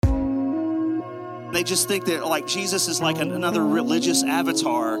They just think that like Jesus is like another religious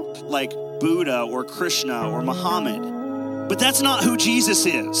avatar, like Buddha or Krishna or Muhammad. But that's not who Jesus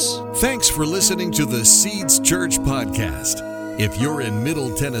is. Thanks for listening to the Seeds Church podcast. If you're in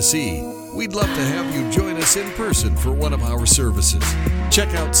Middle Tennessee, we'd love to have you join us in person for one of our services.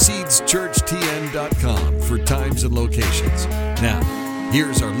 Check out seedschurchtn.com for times and locations. Now,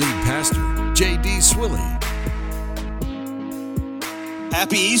 here's our lead pastor, J.D. Swilley.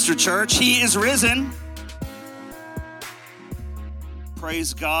 Happy Easter, church. He is risen.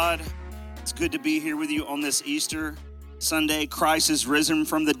 Praise God. It's good to be here with you on this Easter Sunday. Christ is risen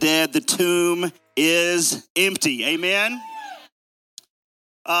from the dead. The tomb is empty. Amen.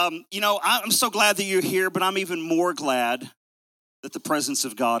 I'm so glad that you're here, but I'm even more glad that the presence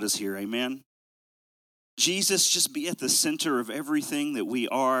of God is here. Amen. Jesus, just be at the center of everything that we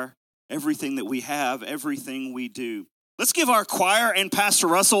are, everything that we have, everything we do. Let's give our choir and Pastor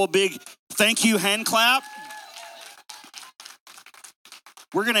Russell a big thank you hand clap.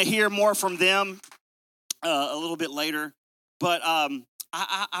 We're going to hear more from them a little bit later. But you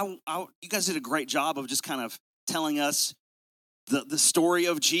guys did a great job of just kind of telling us the story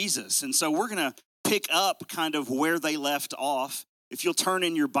of Jesus. And so we're going to pick up kind of where they left off. If you'll turn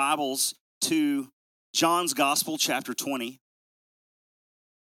in your Bibles to John's Gospel, chapter 20.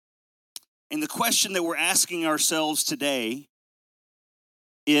 And the question that we're asking ourselves today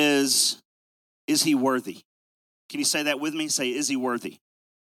is he worthy? Can you say that with me? Say, is he worthy?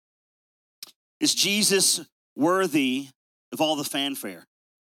 Is Jesus worthy of all the fanfare?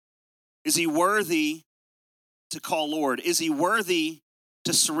 Is he worthy to call Lord? Is he worthy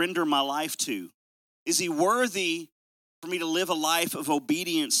to surrender my life to? Is he worthy for me to live a life of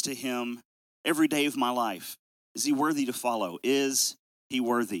obedience to him every day of my life? Is he worthy to follow? Is he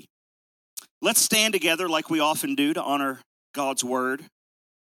worthy? Let's stand together like we often do to honor God's word.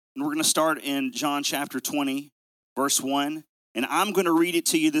 And we're going to start in John chapter 20, verse 1. And I'm going to read it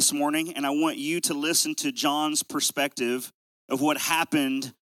to you this morning, and I want you to listen to John's perspective of what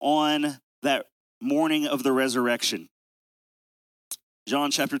happened on that morning of the resurrection.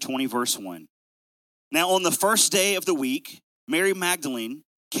 John chapter 20, verse 1. Now on the first day of the week, Mary Magdalene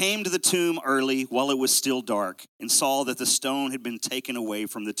came to the tomb early while it was still dark and saw that the stone had been taken away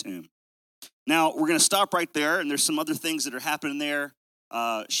from the tomb. Now, we're going to stop right there, and there's some other things that are happening there.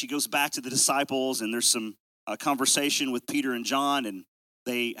 She goes back to the disciples, and there's some conversation with Peter and John, and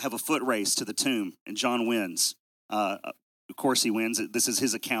they have a foot race to the tomb, and John wins. Of course he wins. This is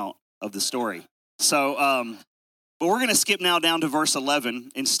his account of the story. So, but we're going to skip now down to verse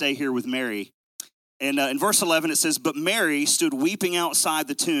 11 and stay here with Mary. And in verse 11, it says, "But Mary stood weeping outside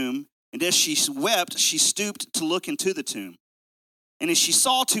the tomb, and as she wept, she stooped to look into the tomb. And as she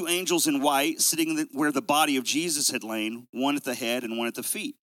saw two angels in white sitting where the body of Jesus had lain, one at the head and one at the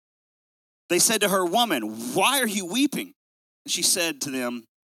feet. They said to her, 'Woman, why are you weeping?' And she said to them,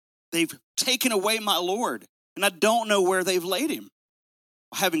 'They've taken away my Lord, and I don't know where they've laid him.'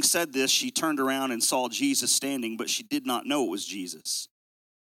 Having said this, she turned around and saw Jesus standing, but she did not know it was Jesus.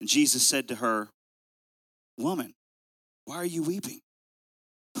 And Jesus said to her, 'Woman, why are you weeping?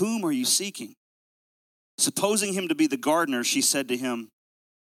 Whom are you seeking?' Supposing him to be the gardener, she said to him,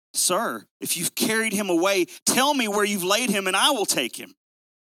 'Sir, if you've carried him away, tell me where you've laid him, and I will take him.'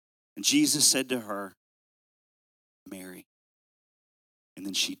 And Jesus said to her, 'Mary.' And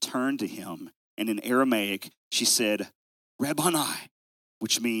then she turned to him, and in Aramaic, she said, 'Rabboni,'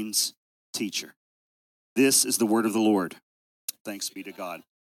 which means teacher." This is the word of the Lord. Thanks be to God.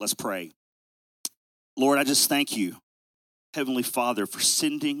 Let's pray. Lord, I just thank you, Heavenly Father, for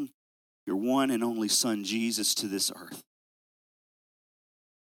sending your one and only Son, Jesus, to this earth.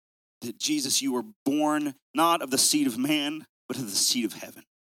 That, Jesus, you were born not of the seed of man, but of the seed of heaven.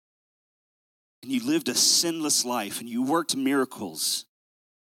 And you lived a sinless life, and you worked miracles.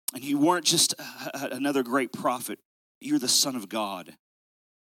 And you weren't just another great prophet. You're the Son of God.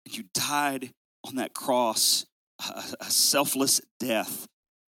 And you died on that cross, a selfless death.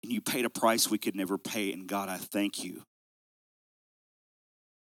 And you paid a price we could never pay. And God, I thank you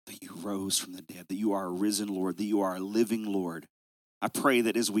that you rose from the dead, that you are a risen Lord, that you are a living Lord. I pray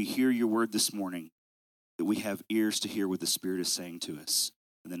that as we hear your word this morning, that we have ears to hear what the Spirit is saying to us.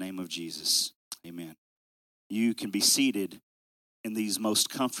 In the name of Jesus, amen. You can be seated in these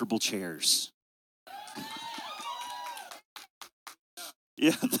most comfortable chairs.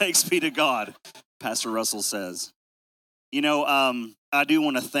 Yeah, thanks be to God, Pastor Russell says. You know, I do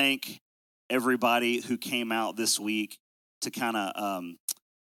want to thank everybody who came out this week to kind of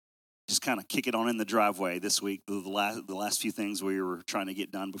just kind of kick it on in the driveway this week. The last few things we were trying to get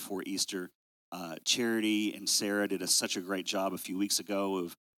done before Easter. Charity and Sarah did such a great job a few weeks ago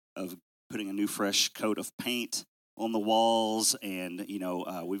of putting a new fresh coat of paint on the walls, and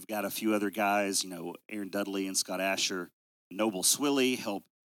we've got a few other guys, Aaron Dudley and Scott Asher, Noble Swilly help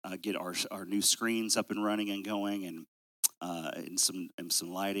get our new screens up and running and going, and some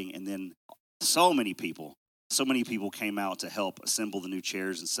lighting, and then so many people came out to help assemble the new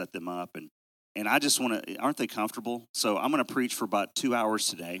chairs and set them up, and I just want to, aren't they comfortable? So I'm going to preach for about 2 hours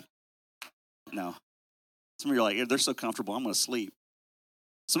today. No, some of you are like, they're so comfortable, I'm going to sleep.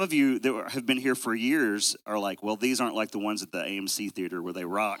 Some of you that have been here for years are like, well, these aren't like the ones at the AMC theater where they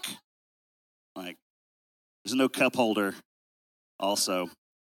rock. Like, there's no cup holder also.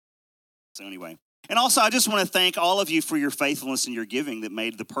 So anyway. And also, I just want to thank all of you for your faithfulness and your giving that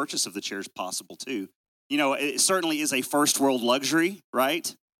made the purchase of the chairs possible too. It certainly is a first world luxury,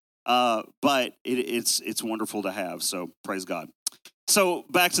 right? But it's wonderful to have, so praise God. So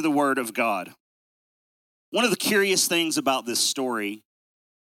back to the Word of God. One of the curious things about this story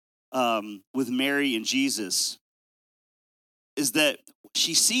with Mary and Jesus is that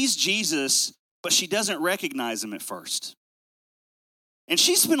she sees Jesus, but she doesn't recognize him at first. And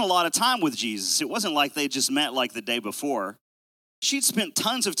she spent a lot of time with Jesus. It wasn't like they just met like the day before. She'd spent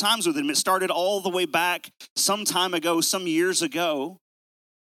tons of times with him. It started all the way back some time ago, some years ago,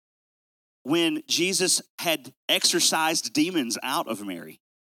 when Jesus had exorcised demons out of Mary.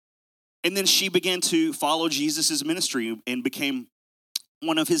 And then she began to follow Jesus' ministry and became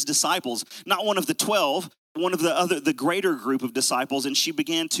one of his disciples, not one of the 12, one of the greater group of disciples, and she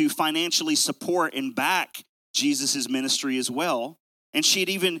began to financially support and back Jesus' ministry as well. And she had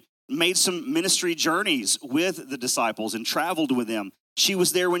even made some ministry journeys with the disciples and traveled with them. She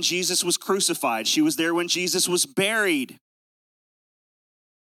was there when Jesus was crucified. She was there when Jesus was buried.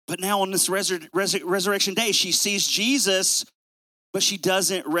 But now on this resurrection day, she sees Jesus, but she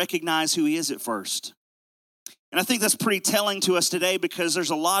doesn't recognize who he is at first. And I think that's pretty telling to us today, because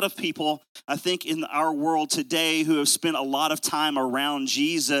there's a lot of people, I think, in our world today who have spent a lot of time around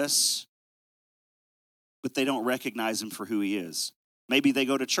Jesus, but they don't recognize him for who he is. Maybe they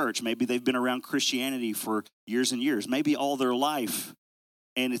go to church. Maybe they've been around Christianity for years and years, maybe all their life,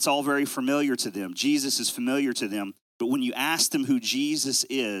 and it's all very familiar to them. Jesus is familiar to them, but when you ask them who Jesus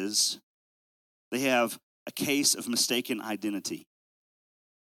is, they have a case of mistaken identity.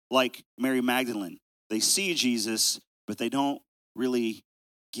 Like Mary Magdalene, they see Jesus, but they don't really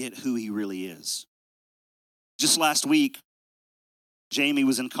get who he really is. Just last week, Jamie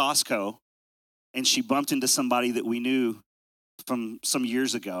was in Costco, and she bumped into somebody that we knew from some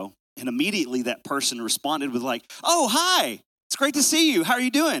years ago, and immediately that person responded with like, "Oh, hi, it's great to see you. How are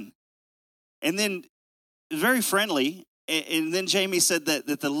you doing?" And then very friendly, and then Jamie said that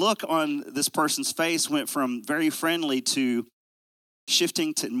the look on this person's face went from very friendly to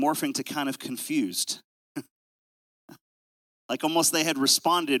shifting to morphing to kind of confused. Like almost they had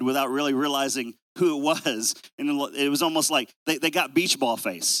responded without really realizing who it was, and it was almost like they got beach ball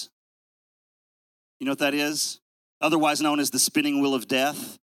face. You know what that is? Otherwise known as the spinning wheel of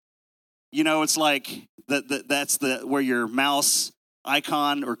death. It's like that's where your mouse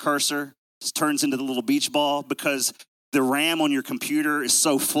icon or cursor turns into the little beach ball because the RAM on your computer is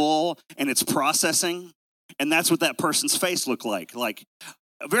so full and it's processing. And that's what that person's face looked like. Like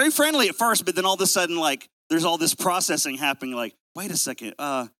very friendly at first, but then all of a sudden, like there's all this processing happening. Like, wait a second,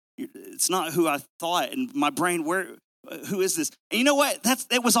 it's not who I thought. And my brain, who is this? And you know what?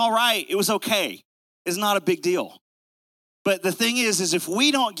 It was all right. It was okay. It's not a big deal. But the thing is if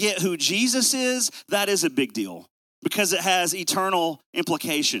we don't get who Jesus is, that is a big deal because it has eternal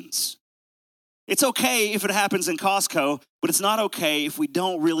implications. It's okay if it happens in Costco, but it's not okay if we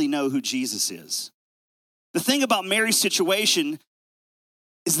don't really know who Jesus is. The thing about Mary's situation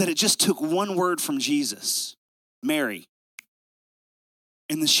is that it just took one word from Jesus, Mary,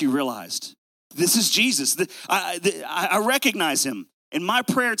 and then she realized, this is Jesus. I recognize him. And my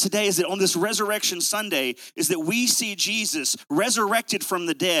prayer today is that on this Resurrection Sunday is that we see Jesus resurrected from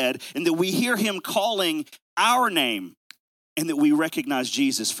the dead and that we hear him calling our name and that we recognize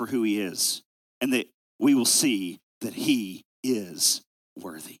Jesus for who he is and that we will see that he is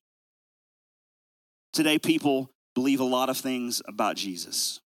worthy. Today, people believe a lot of things about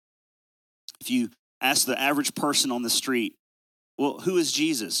Jesus. If you ask the average person on the street, well, who is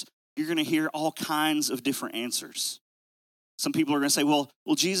Jesus? You're going to hear all kinds of different answers. Some people are going to say, well,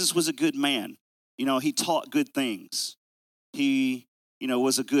 Jesus was a good man. He taught good things. He,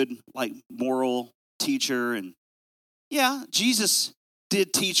 was a good, moral teacher. And yeah, Jesus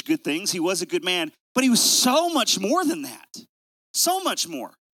did teach good things. He was a good man, but he was so much more than that. So much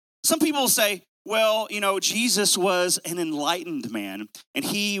more. Some people say, well, Jesus was an enlightened man, and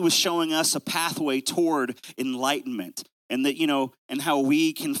he was showing us a pathway toward enlightenment. and that, and how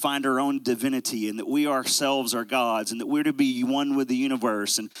we can find our own divinity, and that we ourselves are gods, and that we're to be one with the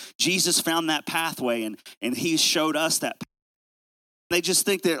universe. And Jesus found that pathway, and he showed us that. They just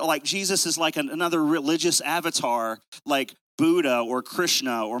think that like Jesus is like another religious avatar, like Buddha or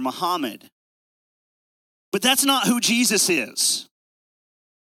Krishna or Muhammad. But that's not who Jesus is.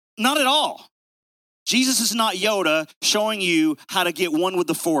 Not at all. Jesus is not Yoda showing you how to get one with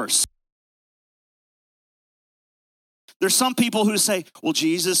the Force. There's some people who say, well,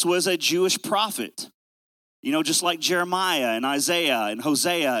 Jesus was a Jewish prophet. Just like Jeremiah and Isaiah and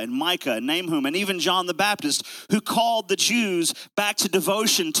Hosea and Micah and Nahum and even John the Baptist, who called the Jews back to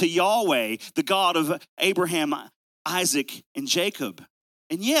devotion to Yahweh, the God of Abraham, Isaac, and Jacob.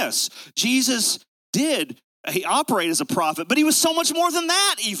 And yes, Jesus he operated as a prophet, but he was so much more than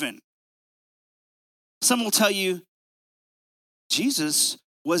that even. Some will tell you, Jesus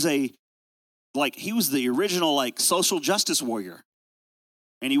was he was the original social justice warrior.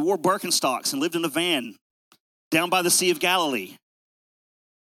 And he wore Birkenstocks and lived in a van down by the Sea of Galilee.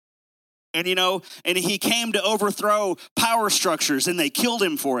 And, and he came to overthrow power structures, and they killed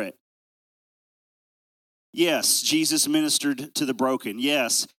him for it. Yes, Jesus ministered to the broken.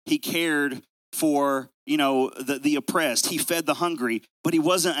 Yes, he cared for, the oppressed. He fed the hungry, but he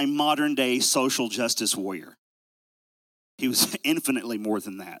wasn't a modern day social justice warrior. He was infinitely more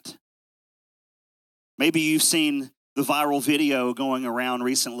than that. Maybe you've seen the viral video going around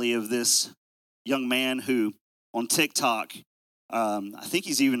recently of this young man who on TikTok, I think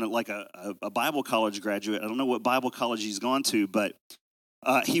he's even like a Bible college graduate. I don't know what Bible college he's gone to, but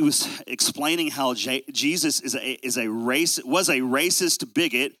he was explaining how Jesus was a racist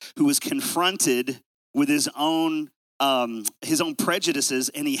bigot who was confronted with his own prejudices,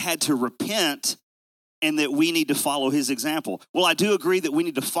 and he had to repent, and that we need to follow his example. Well, I do agree that we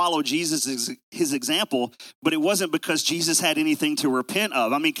need to follow his example, but it wasn't because Jesus had anything to repent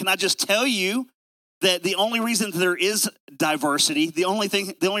of. I mean, can I just tell you that the only reason that there is diversity, the only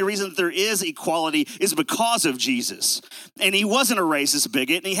reason that there is equality is because of Jesus. And he wasn't a racist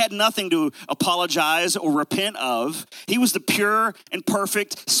bigot, and he had nothing to apologize or repent of. He was the pure and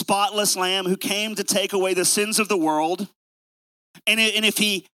perfect, spotless Lamb who came to take away the sins of the world. And if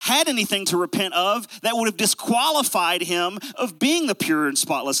he had anything to repent of, that would have disqualified him of being the pure and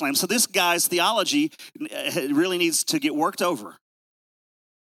spotless Lamb. So this guy's theology really needs to get worked over.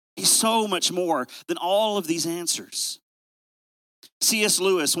 He's so much more than all of these answers. C.S.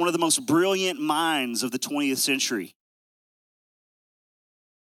 Lewis, one of the most brilliant minds of the 20th century,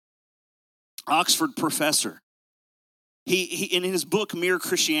 Oxford professor, he in his book, Mere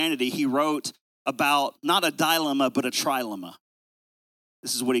Christianity, he wrote about not a dilemma, but a trilemma.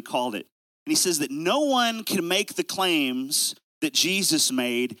 This is what he called it. And he says that no one can make the claims that Jesus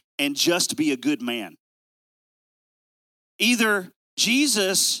made and just be a good man. Either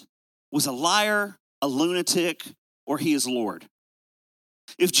Jesus was a liar, a lunatic, or he is Lord.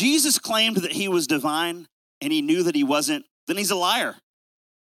 If Jesus claimed that he was divine and he knew that he wasn't, then he's a liar,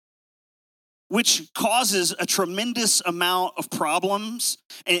 which causes a tremendous amount of problems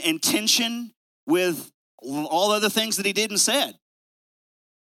and tension with all the other things that he did and said.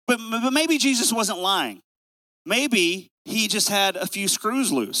 But maybe Jesus wasn't lying. Maybe he just had a few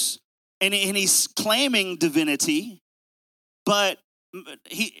screws loose, and he's claiming divinity, but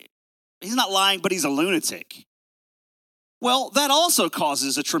he's not lying, but he's a lunatic. Well, that also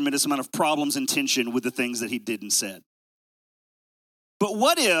causes a tremendous amount of problems and tension with the things that he did and said. But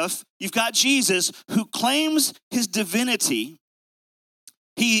what if you've got Jesus who claims his divinity?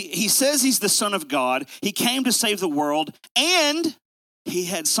 He says he's the Son of God. He came to save the world, and he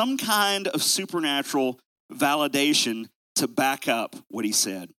had some kind of supernatural validation to back up what he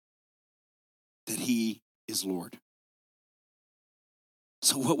said, that he is Lord.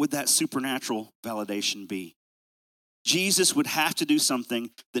 So what would that supernatural validation be? Jesus would have to do something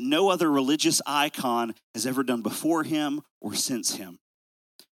that no other religious icon has ever done before him or since him.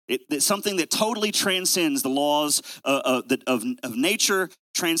 It's something that totally transcends the laws of nature,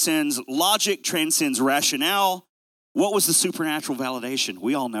 transcends logic, transcends rationale. What was the supernatural validation?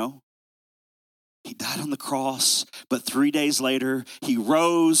 We all know. He died on the cross, but 3 days later, he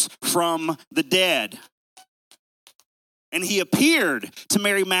rose from the dead. And he appeared to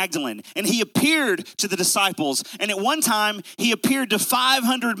Mary Magdalene, and he appeared to the disciples. And at one time, he appeared to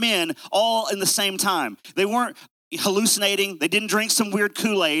 500 men all in the same time. They weren't hallucinating. They didn't drink some weird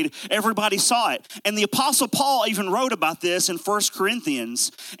Kool-Aid. Everybody saw it. And the Apostle Paul even wrote about this in 1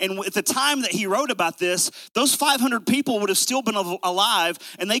 Corinthians. And at the time that he wrote about this, those 500 people would have still been alive,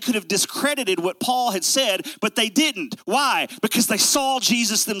 and they could have discredited what Paul had said, but they didn't. Why? Because they saw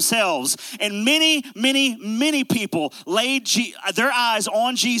Jesus themselves. And many, many, many people laid their eyes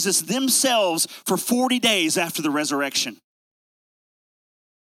on Jesus themselves for 40 days after the resurrection.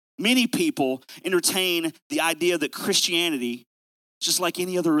 Many people entertain the idea that Christianity, just like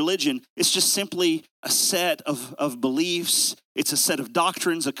any other religion, it's just simply a set of beliefs. It's a set of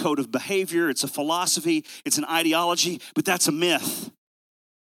doctrines, a code of behavior. It's a philosophy. It's an ideology, but that's a myth.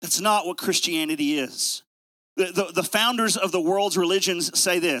 That's not what Christianity is. The founders of the world's religions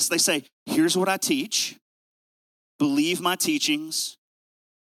say this. They say, here's what I teach. Believe my teachings.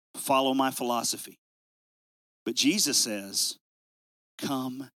 Follow my philosophy. But Jesus says,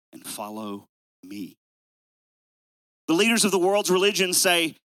 come and follow me. The leaders of the world's religion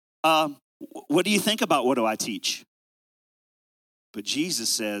say, what do you think about what do I teach? But Jesus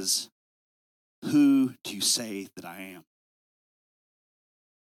says, who do you say that I am?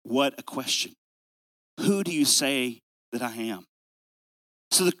 What a question. Who do you say that I am?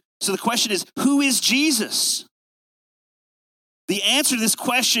 So the question is, who is Jesus? The answer to this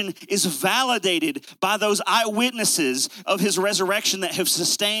question is validated by those eyewitnesses of his resurrection that have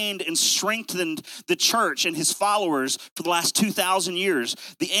sustained and strengthened the church and his followers for the last 2,000 years.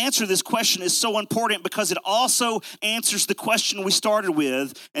 The answer to this question is so important because it also answers the question we started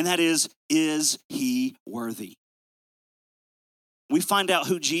with, and that is he worthy? We find out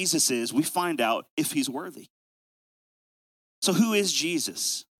who Jesus is. We find out if he's worthy. So who is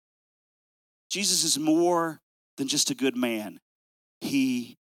Jesus? Jesus is more than just a good man.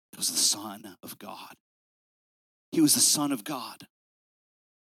 He was the Son of God. He was the Son of God.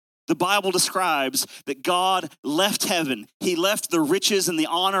 The Bible describes that God left heaven. He left the riches and the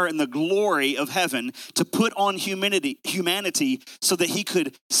honor and the glory of heaven to put on humanity so that he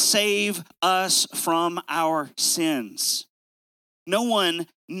could save us from our sins. No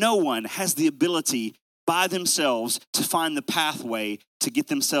one has the ability by themselves to find the pathway to get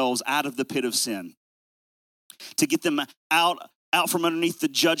themselves out of the pit of sin, to get them out from underneath the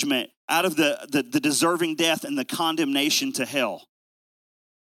judgment, out of the deserving death and the condemnation to hell.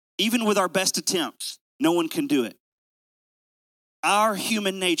 Even with our best attempts, no one can do it. Our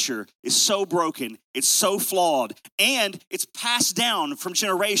human nature is so broken, it's so flawed, and it's passed down from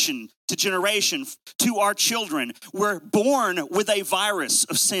generation to generation to our children. We're born with a virus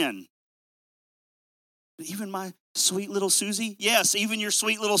of sin. But even my sweet little Susie, yes, even your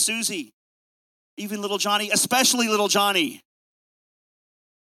sweet little Susie, even little Johnny, especially little Johnny.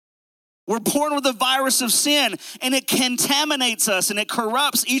 We're born with a virus of sin, and it contaminates us, and it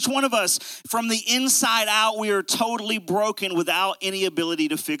corrupts each one of us from the inside out. We are totally broken without any ability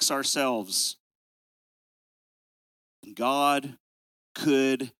to fix ourselves. And God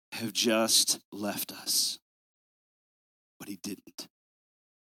could have just left us, but he didn't.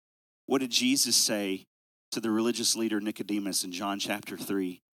 What did Jesus say to the religious leader Nicodemus in John chapter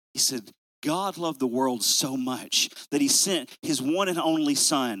 3? He said, God loved the world so much that he sent his one and only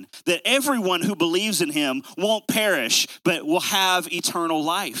Son, that everyone who believes in him won't perish, but will have eternal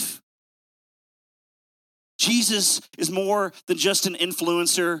life. Jesus is more than just an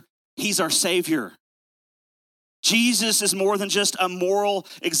influencer. He's our Savior. Jesus is more than just a moral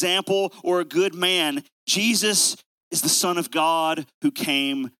example or a good man. Jesus is the Son of God who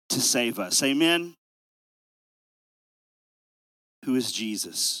came to save us. Amen? Who is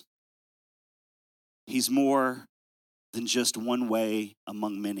Jesus? He's more than just one way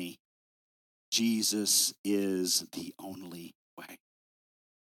among many. Jesus is the only way.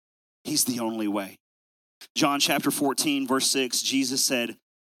 He's the only way. John chapter 14, verse 6, Jesus said,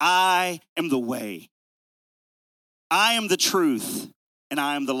 I am the way. I am the truth, and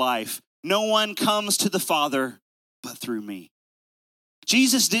I am the life. No one comes to the Father but through me.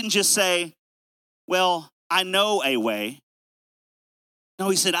 Jesus didn't just say, well, I know a way. No,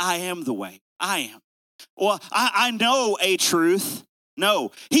 he said, I am the way. I am. Well, I know a truth.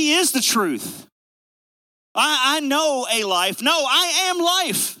 No, he is the truth. I know a life. No, I am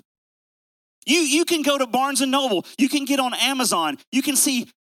life. You can go to Barnes & Noble. You can get on Amazon. You can see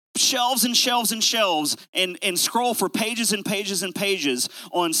shelves and shelves and shelves and scroll for pages and pages and pages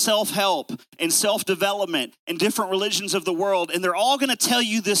on self-help and self-development and different religions of the world. And they're all going to tell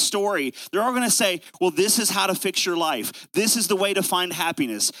you this story. They're all going to say, well, this is how to fix your life. This is the way to find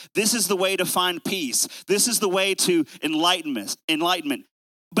happiness. This is the way to find peace. This is the way to enlightenment.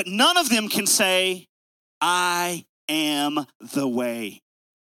 But none of them can say, I am the way.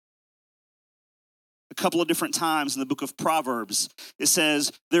 a couple of different times in the book of Proverbs. It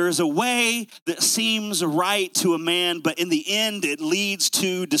says, there is a way that seems right to a man, but in the end it leads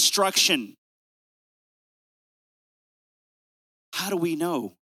to destruction. How do we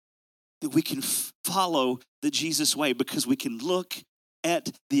know that we can follow the Jesus way? Because we can look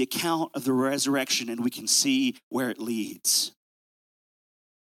at the account of the resurrection and we can see where it leads.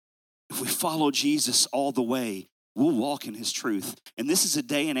 If we follow Jesus all the way, we'll walk in his truth. And this is a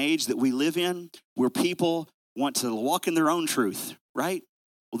day and age that we live in where people want to walk in their own truth, right?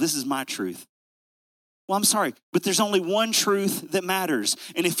 Well, this is my truth. Well, I'm sorry, but there's only one truth that matters.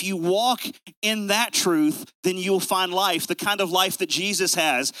 And if you walk in that truth, then you'll find life, the kind of life that Jesus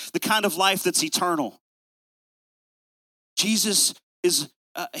has, the kind of life that's eternal. Jesus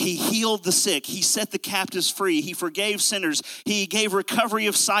he healed the sick. He set the captives free. He forgave sinners. He gave recovery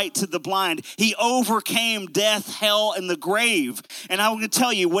of sight to the blind. He overcame death, hell, and the grave. And I'm going to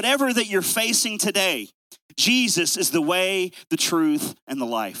tell you, whatever that you're facing today, Jesus is the way, the truth, and the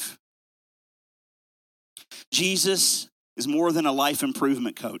life. Jesus is more than a life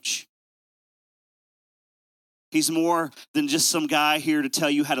improvement coach. He's more than just some guy here to tell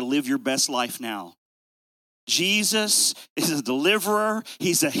you how to live your best life now. Jesus is a deliverer,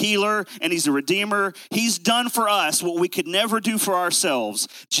 he's a healer, and he's a redeemer. He's done for us what we could never do for ourselves.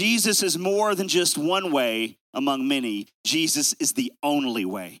 Jesus is more than just one way among many. Jesus is the only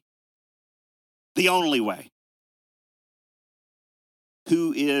way. The only way.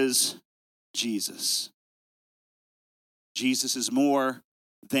 Who is Jesus? Jesus is more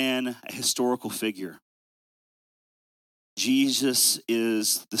than a historical figure. Jesus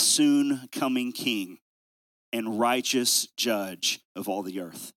is the soon coming King and righteous judge of all the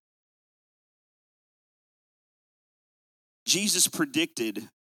earth. Jesus predicted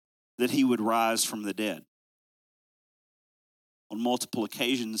that he would rise from the dead on multiple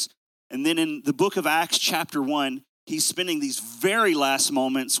occasions. And then in the book of Acts chapter 1, he's spending these very last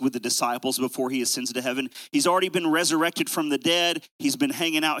moments with the disciples before he ascends to heaven. He's already been resurrected from the dead. He's been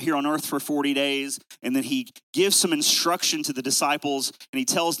hanging out here on earth for 40 days. And then he gives some instruction to the disciples. And he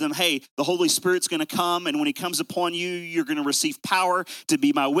tells them, hey, the Holy Spirit's going to come. And when he comes upon you, you're going to receive power to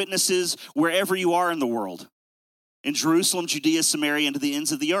be my witnesses wherever you are in the world. In Jerusalem, Judea, Samaria, and to the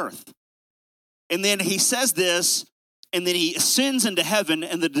ends of the earth. And then he says this, and then he ascends into heaven.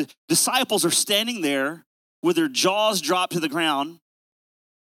 And the disciples are standing there with their jaws dropped to the ground.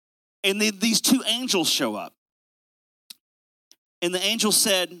 And then these two angels show up. And the angel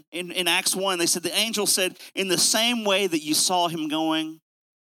said, in Acts 1, they said, the angel said, in the same way that you saw him going,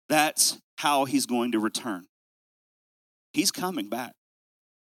 that's how he's going to return. He's coming back.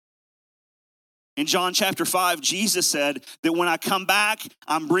 In John chapter 5, Jesus said that when I come back,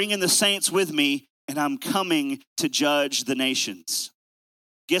 I'm bringing the saints with me, and I'm coming to judge the nations.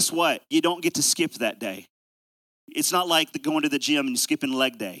 Guess what? You don't get to skip that day. It's not like going to the gym and skipping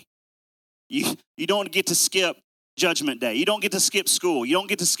leg day. You don't get to skip judgment day. You don't get to skip school. You don't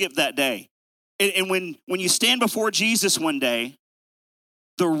get to skip that day. And when you stand before Jesus one day,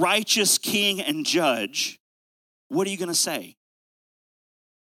 the righteous king and judge, what are you going to say?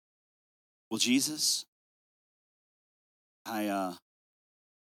 Well, Jesus,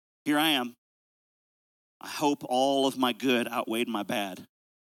 here I am. I hope all of my good outweighed my bad.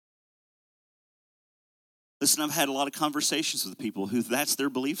 Listen, I've had a lot of conversations with people who that's their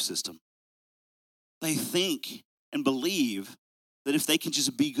belief system. They think and believe that if they can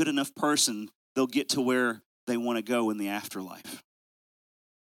just be a good enough person, they'll get to where they want to go in the afterlife.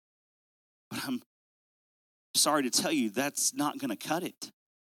 But I'm sorry to tell you, that's not going to cut it.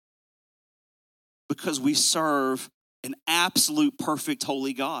 Because we serve an absolute, perfect,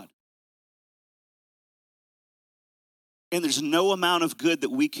 holy God. And there's no amount of good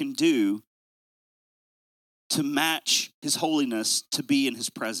that we can do to match his holiness, to be in his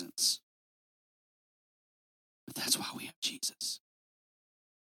presence. But that's why we have Jesus.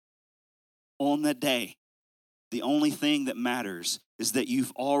 On that day, the only thing that matters is that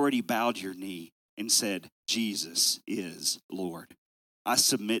you've already bowed your knee and said, Jesus is Lord. I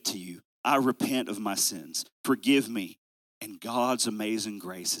submit to you. I repent of my sins. Forgive me. And God's amazing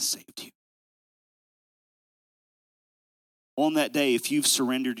grace has saved you. On that day, if you've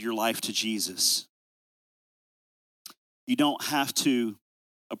surrendered your life to Jesus, you don't have to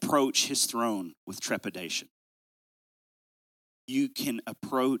approach his throne with trepidation. You can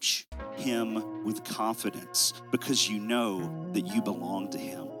approach him with confidence because you know that you belong to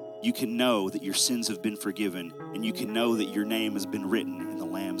him. You can know that your sins have been forgiven, and you can know that your name has been written in the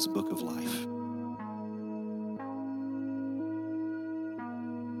Lamb's book of life.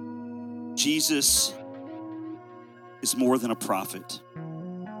 Jesus is more than a prophet.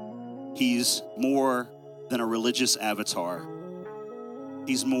 He's more than a religious avatar.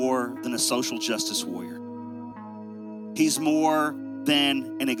 He's more than a social justice warrior. He's more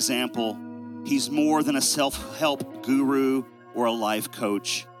than an example. He's more than a self-help guru or a life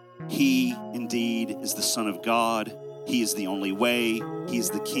coach. He indeed is the Son of God. He is the only way. He is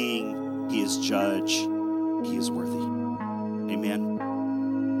the King. He is Judge. He is worthy. Amen.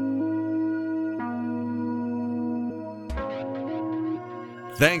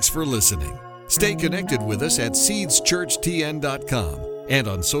 Thanks for listening. Stay connected with us at seedschurchtn.com and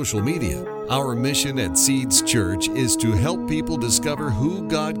on social media. Our mission at Seeds Church is to help people discover who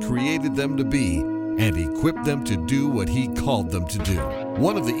God created them to be and equip them to do what He called them to do.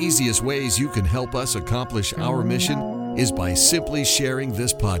 One of the easiest ways you can help us accomplish our mission is by simply sharing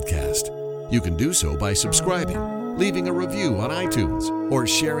this podcast. You can do so by subscribing, leaving a review on iTunes, or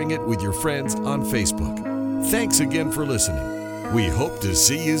sharing it with your friends on Facebook. Thanks again for listening. We hope to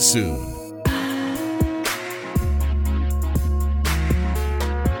see you soon.